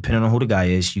 depending on who the guy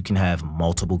is, you can have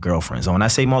multiple girlfriends. And when I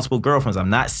say multiple girlfriends, I'm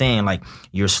not saying like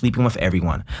you're sleeping with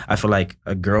everyone. I feel like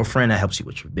a girlfriend that helps you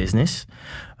with your business,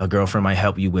 a girlfriend might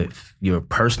help you with your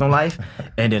personal life,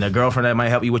 and then a girlfriend that might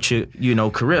help you with your,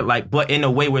 career. Like, but in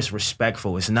a way where it's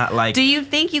respectful. It's not like Do you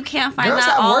think you can't find Girls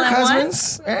that have all work at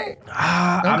once? husbands, right?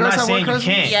 I'm girls not have saying work you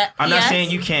can't. husbands? Yeah, I'm not yes. saying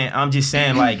you can't. I'm just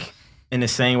saying like in the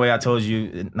same way I told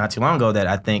you not too long ago that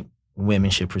I think women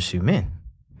should pursue men.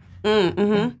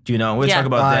 Mm-hmm. We'll talk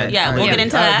about that. Yeah, we'll get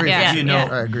into I that. agree. Yeah.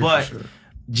 I agree but for sure.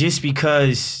 just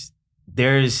because I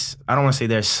don't want to say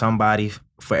there's somebody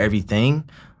for everything,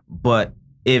 but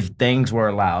if things were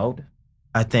allowed,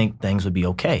 I think things would be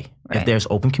okay. Right. If there's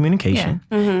open communication,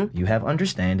 Mm-hmm. you have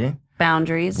understanding,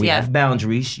 Boundaries. we have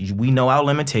boundaries, we know our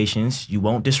limitations, you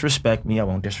won't disrespect me, I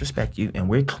won't disrespect you, and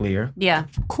we're clear. Yeah.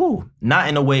 Cool. Not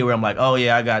in a way where I'm like, oh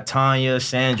yeah, I got Tanya,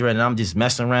 Sandra, and I'm just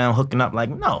messing around, hooking up. Like,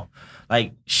 no.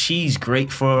 Like, she's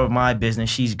great for my business.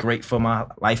 She's great for my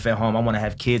life at home. I want to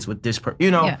have kids with this person,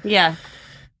 Yeah. Yeah.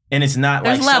 And it's not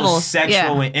There's like levels. so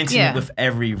sexual Yeah. and intimate Yeah. with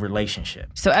every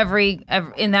relationship. So every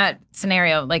in that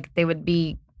scenario, like they would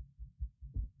be.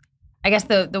 I guess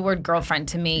the word girlfriend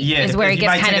to me is where it you gets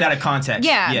might kind take of it out of context.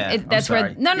 yeah. I'm That's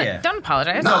where sorry. no, Yeah. don't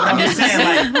apologize. No, but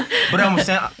I'm just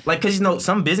saying, because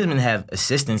some businessmen have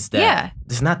assistants that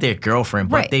it's not their girlfriend,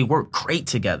 but Right. they work great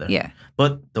together. Yeah.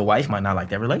 But the wife might not like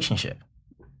that relationship.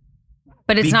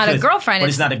 But it's not a girlfriend. But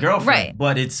it's not a girlfriend. Right.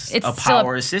 But it's a still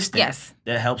power assistant yes.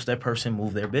 that helps that person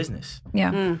move their business.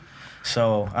 Yeah.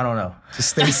 So I don't know. Just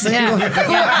stay single.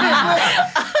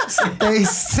 Stay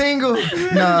single.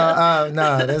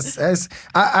 No. That's.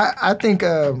 I think.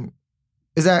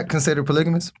 Is that considered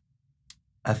polygamous?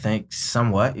 I think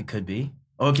somewhat it could be.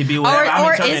 Or it could be whatever I'm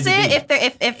or determined is to it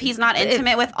be. if he's not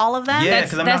intimate with all of them? Yeah,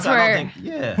 because I that's don't where- think.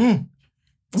 Yeah.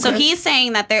 So he's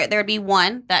saying that there'd be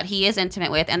one that he is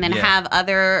intimate with, and then Yeah. have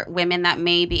other women that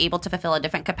may be able to fulfill a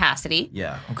different capacity.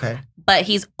 Yeah. Okay. But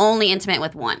he's only intimate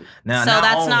with one. Now, so not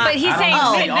that's only. not. But he's I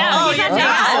don't saying say no. only. He's not you're saying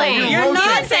not. only. You're not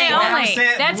saying saying only.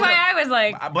 saying- That's why I was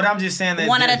like But I'm just saying that.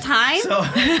 One at a time? So,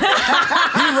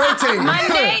 He rotating.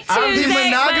 Monday, He's Tuesday,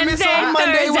 monogamous Wednesday, on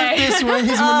Monday Thursday. with this one.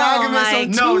 He's Oh monogamous my-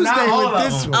 on No, not Tuesday all with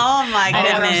of this them. one. Oh my All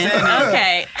I'm goodness. saying is-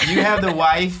 Okay. you have the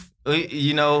wife,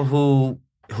 you know, who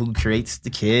creates the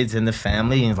kids and the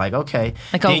family, and it's like, okay,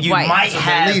 Like a then you wife. might So the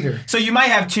have leader. So you might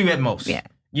have two at most. Yeah.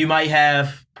 You might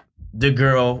have the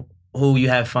girl who you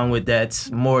have fun with. That's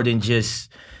more than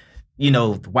just, you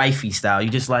know, wifey style. You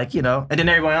just like, you know, and then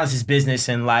everyone else is business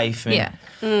and life. And Yeah.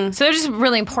 So they're just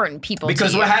really important people.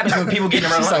 Because to what you. happens when people get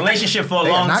in a She's like, relationship for a they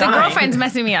are long not time? The girlfriend's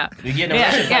messing me up. You get in a Yeah,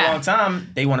 relationship for yeah. a long time,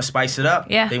 they want to spice it up.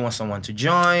 Yeah. They want someone to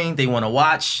join. They want to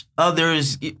watch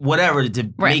others, whatever, to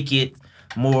Right. make it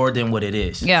more than what it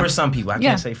is. Yeah. For some people. I Yeah.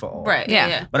 can't say for all. Right.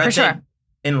 Yeah. But I For think sure.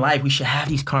 in life, we should have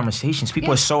these conversations. People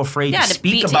Yeah. are so afraid Yeah, to to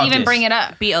speak be- to about Even this. bring it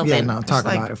up. Be open. Yeah, no, talk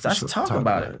like, about it. For let's sure. talk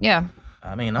about it. Yeah.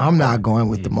 I mean, I'm not going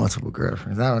with the multiple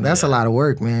girlfriends. That's a lot of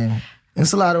work, man.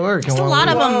 It's a lot of work. It's a lot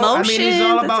of emotions. I mean, it's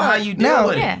all about It's how a- you deal No.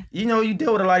 with Yeah. it. You know, you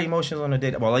deal with a lot of emotions on a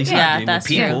day. Well, at least I Yeah, do that's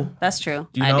with people. true. That's true.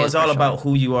 You I know, do, it's for all sure. about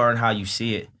who you are and how you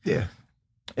see it. Yeah.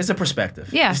 It's a perspective.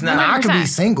 Yeah. It's not. I could be 100%.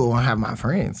 single and have my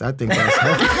friends. I think that's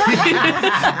healthy.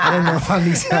 I don't know if I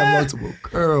need to have multiple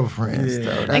girlfriends,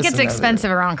 though. It That's gets another-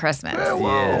 expensive around Christmas. Whoa.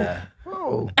 Yeah.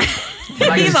 Whoa.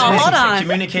 Like He's you all, said, hold on.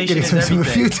 Communication Get is expensive a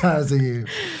few everything. times a year.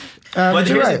 But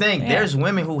you're here's right. the thing: there's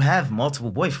women who have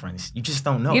multiple boyfriends. You just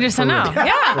don't know. You it. just don't know. Yeah.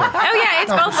 Oh, yeah.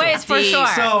 It's both ways for sure.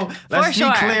 So let's For be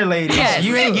sure. clear, ladies. Yes.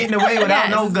 You ain't getting away without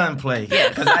Yes. no gunplay.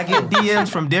 Because I get DMs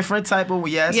from different type of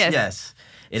yes.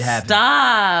 It happens.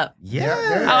 Stop. Yeah.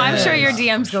 Oh, I'm sure your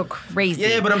DMs go crazy.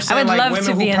 Yeah, but I'm I saying would like love women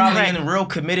to who be in probably that. in real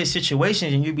committed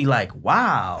situations, and you'd be like,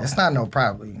 wow. That's not no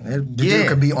problem. The Yeah. dude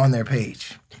could be on their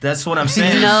page. That's what I'm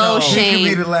saying. No So- shame. He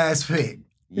could be the last pick.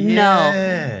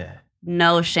 Yeah.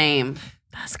 No shame.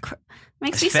 That's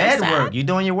makes me It's so fed sad. work. You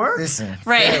doing your work? Listen.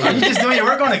 Right. Are you just doing your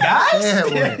work on the guys?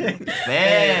 Fed work.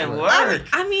 Fed work.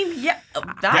 I mean, yeah.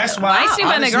 That's why I snoop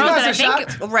on the honestly, girls you that I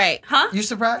guys are think. Right. Huh? You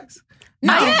surprised?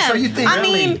 I think, am. so you think I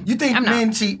mean, you think I'm not.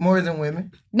 men cheat more than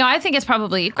women? No, I think it's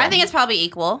probably equal. I think it's probably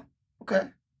equal. Okay.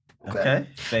 Okay.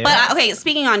 Fair. But okay,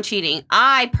 speaking on cheating,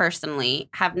 I personally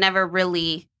have never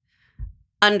really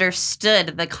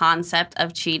understood the concept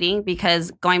of cheating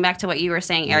because going back to what you were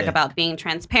saying, Eric, Yeah. about being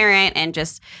transparent and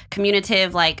just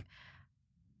communicative, like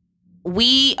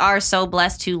we are so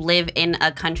blessed to live in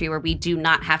a country where we do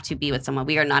not have to be with someone.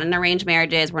 We are not in arranged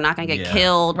marriages. We're not going to get Yeah.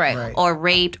 killed Right. Right. or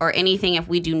raped or anything if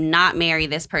we do not marry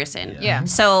this person. Yeah.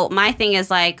 So my thing is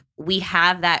like we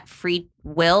have that free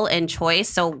will and choice.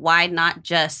 So why not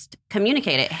just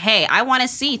communicate it? Hey, I want to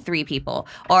see 3 people,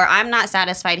 or I'm not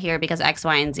satisfied here because X,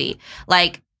 Y, and Z.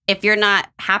 Like if you're not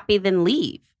happy, then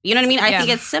leave. You know what I mean? I Yeah.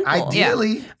 think it's simple.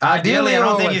 Ideally, Ideally, I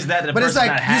don't think or- it's that the But it's person's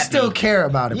like not you happy. still care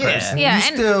about a Yeah. person. Yeah, You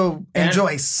and- still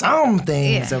enjoy some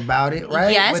things Yeah. about it,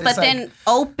 right? Yes, it's but like, then maybe not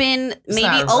open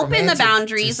the romantic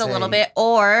boundaries to a little say- bit,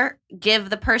 or give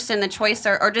the person the choice,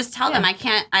 or just tell them,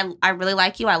 Yeah. I really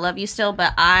like you, I love you still,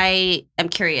 but I am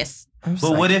curious. I'm just But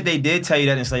like, what if they did tell you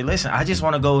that and say, listen, I just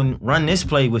want to go and run this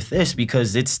play with this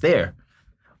because it's there?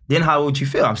 Then how would you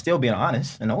feel? I'm still being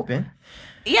honest and open.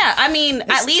 Yeah, I mean, It's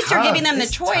at least you're tough. giving them the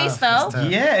It's choice, tough. though. It's tough.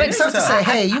 Yeah, But it's it's tough to tough.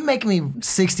 say, hey, you make me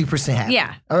 60% happy.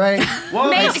 Yeah. All right? Well,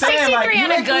 Maybe I'm saying, like, 63 you on a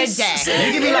make me good s- day.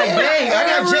 You can be like, dang, I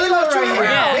got really J-Lo want you right here.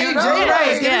 around, Hey, you know? J-Lo, Right,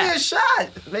 give me yeah. a shot.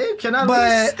 Babe, can I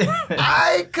But please?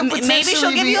 I could Maybe potentially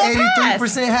she'll give be you a pass.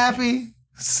 83% happy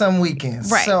some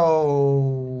weekends. Right.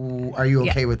 So are you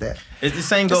okay with that? It's the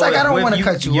same It's goal. like, I don't if wanna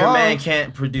cut you Your off. man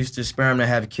can't produce the sperm to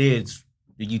have kids.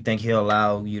 Do you think he'll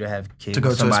allow you to have kids To go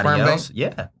with to a somebody sperm bank? else?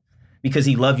 Yeah. Because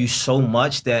he loves you so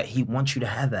much that he wants you to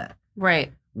have that.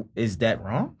 Right. Is that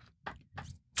wrong?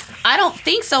 I don't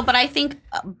think so, but I think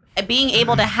being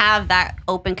able to have that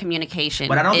open communication.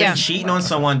 But I don't is- think cheating on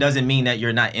someone doesn't mean that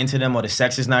you're not into them or the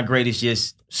sex is not great. It's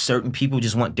just certain people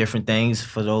just want different things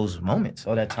for those moments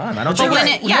or that time. I don't But think when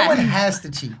it's- it- yeah. No one has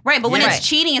to cheat. Right, but when Yeah. it's Right.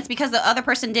 cheating, it's because the other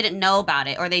person didn't know about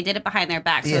it or they did it behind their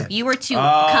back. So Yeah. if you were to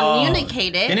Oh.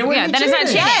 communicate it, Then it wouldn't Yeah, be then it's not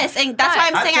cheating. cheating. yes, and that's why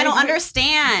I'm I saying I don't think we-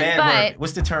 understand. Bad But- word.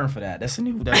 What's the term for that? That's a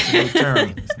new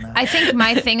term. I think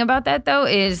my thing about that though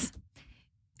is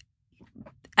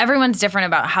everyone's different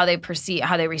about how they perceive,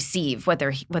 how they receive what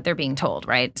they're being told,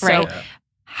 right? Right. So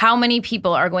how many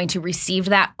people are going to receive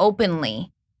that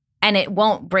openly and it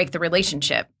won't break the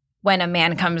relationship when a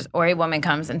man comes or a woman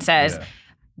comes and says, Yeah.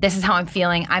 this is how I'm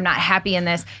feeling. I'm not happy in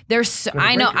this.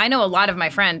 I know a lot of my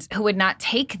friends who would not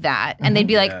take that and they'd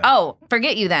be like, oh,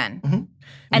 forget you then.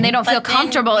 And they don't feel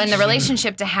comfortable in the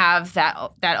relationship to have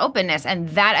that openness. And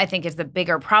that, I think, is the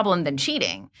bigger problem than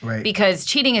cheating. Right. Because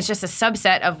cheating is just a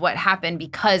subset of what happened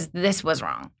because this was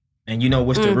wrong. And you know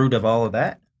what's the root of all of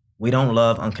that? We don't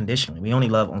love unconditionally. We only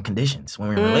love on conditions when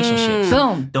we're in relationships.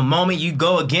 Boom. The moment you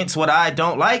go against what I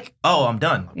don't like, oh, I'm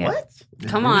done. Yeah. What?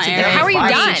 Come on, Eric. How are you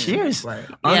done? 6 years. Right.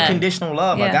 Unconditional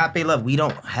love, Yeah. agape love. We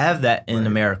don't have that in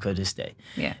America this day.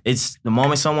 Yeah. It's the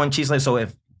moment someone cheats. Like, so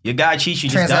if your guy cheats, you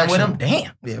just done with him.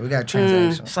 Damn. Yeah, we got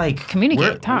transactional. It's like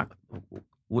Communicate, talk.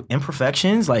 With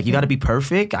imperfections, like you got to be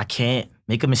perfect. I can't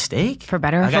make a mistake. For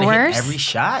better or I for gotta worse. hit every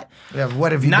shot. Yeah,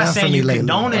 what have you Not done saying for me you lately?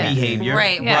 condone the Yeah. behavior,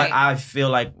 Right. but Yeah. I feel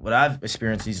like what I've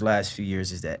experienced these last few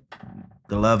years is that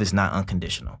the love is not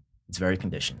unconditional. It's very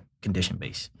condition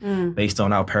based, based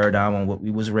on our paradigm, on what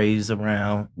we was raised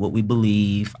around, what we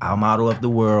believe, our model of the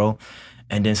world,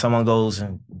 and then someone goes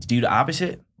and do the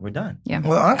opposite. We're done. Yeah.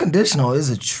 Well, unconditional is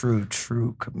a true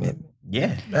commitment.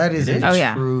 Yeah, That is It a is. Oh,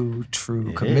 yeah. true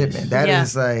It commitment. is. That Yeah.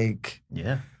 is like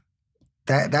yeah,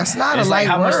 that's not It's a like, light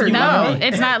how much do word. you you love know? No,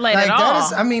 it's not light like at that all.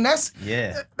 is. I mean,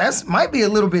 that's might be a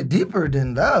little bit deeper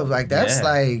than love. Like that's Yeah.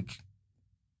 like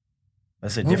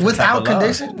that's a different type without of love.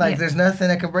 condition. Like Yeah. there's nothing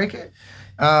that can break it.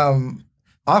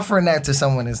 Offering that to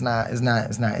someone is not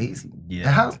easy.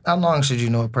 Yeah. And how long should you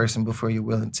know a person before you're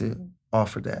willing to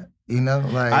offer that? You know,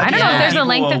 like I don't know if there's a People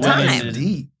length are of willing time. to-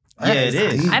 deep. Yeah, it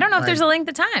is. deep. I don't know if Like, there's a length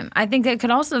of time. I think it could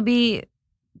also be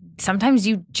sometimes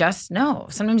you just know.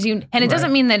 Sometimes you, and it doesn't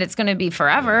Right. mean that it's going to be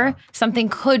forever. Something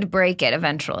could break it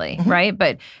eventually, right?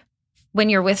 But when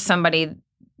you're with somebody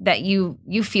that you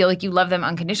feel like you love them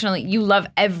unconditionally, you love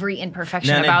every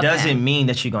imperfection Now, about that doesn't them. mean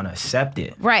that you're gonna accept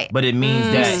it, Right. but it means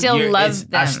You that still love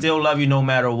I them. still love you no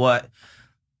matter what.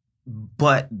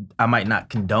 But I might not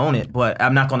condone it. But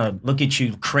I'm not gonna look at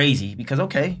you crazy because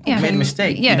Yeah. you made a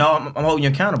mistake. Yeah. You know, I'm holding you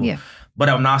accountable. Yeah. But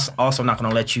I'm also not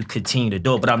gonna let you continue to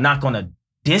do it. But I'm not gonna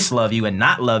dislove you and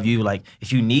not love you. Like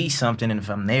if you need something and if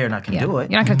I'm there and I can do it.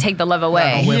 You're not going to take the love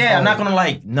away. Yeah. Yeah, I'm not gonna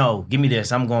like, no, give me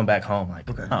this. I'm going back home. Like,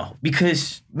 Okay. no.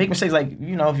 Because make mistakes like,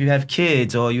 you know, if you have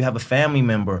kids or you have a family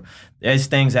member, there's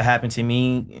things that happen to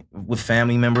me with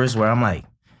family members where I'm like,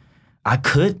 I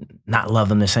could not love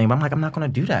them the same. But I'm like, I'm not gonna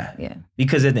do that. Yeah.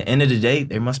 Because at the end of the day,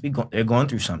 they're going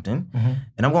through something,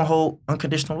 and I'm gonna hold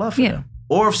unconditional love for Yeah. them.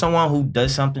 Or if someone who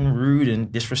does something rude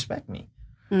and disrespect me,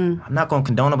 I'm not gonna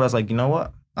condone it. But I was like, you know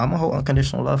what? I'm gonna hold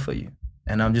unconditional love for you,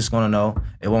 and I'm just gonna know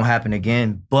it won't happen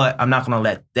again. But I'm not gonna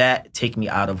let that take me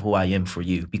out of who I am for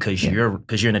you because you're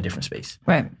in a different space.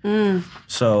 Right.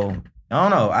 So I don't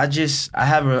know.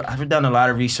 I've done a lot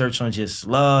of research on just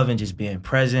love and just being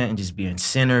present and just being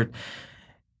centered.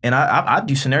 And I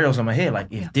do scenarios in my head. Like,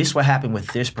 if this would happen with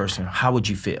this person, how would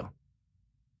you feel?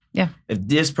 Yeah. If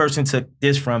this person took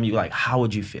this from you, like, how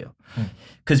would you feel?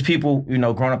 Because people, you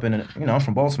know, growing up I'm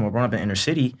from Baltimore, growing up in inner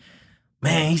city,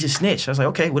 man, he's a snitch. I was like,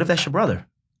 okay, what if that's your brother?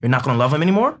 You're not going to love him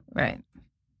anymore? Right.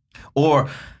 Or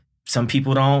some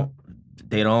people don't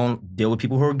deal with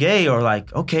people who are gay, or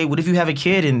like, okay, what if you have a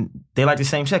kid and they like the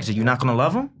same sex? Are you not going to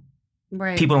love them?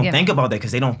 Right. People don't Yeah. think about that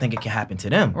because they don't think it can happen to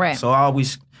them. Right. So I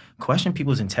always question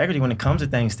people's integrity when it comes to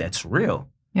things that's real.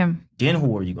 Yeah. Then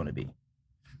who are you going to be?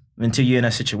 Until you're in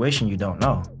a situation you don't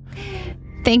know.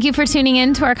 Thank you for tuning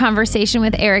in to our conversation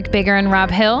with Eric Bigger and Rob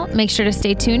Hill. Make sure to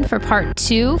stay tuned for part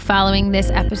 2 following this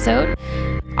episode.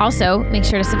 Also, make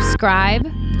sure to subscribe,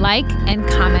 like, and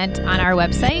comment on our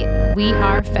website,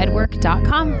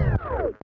 wearefedwork.com.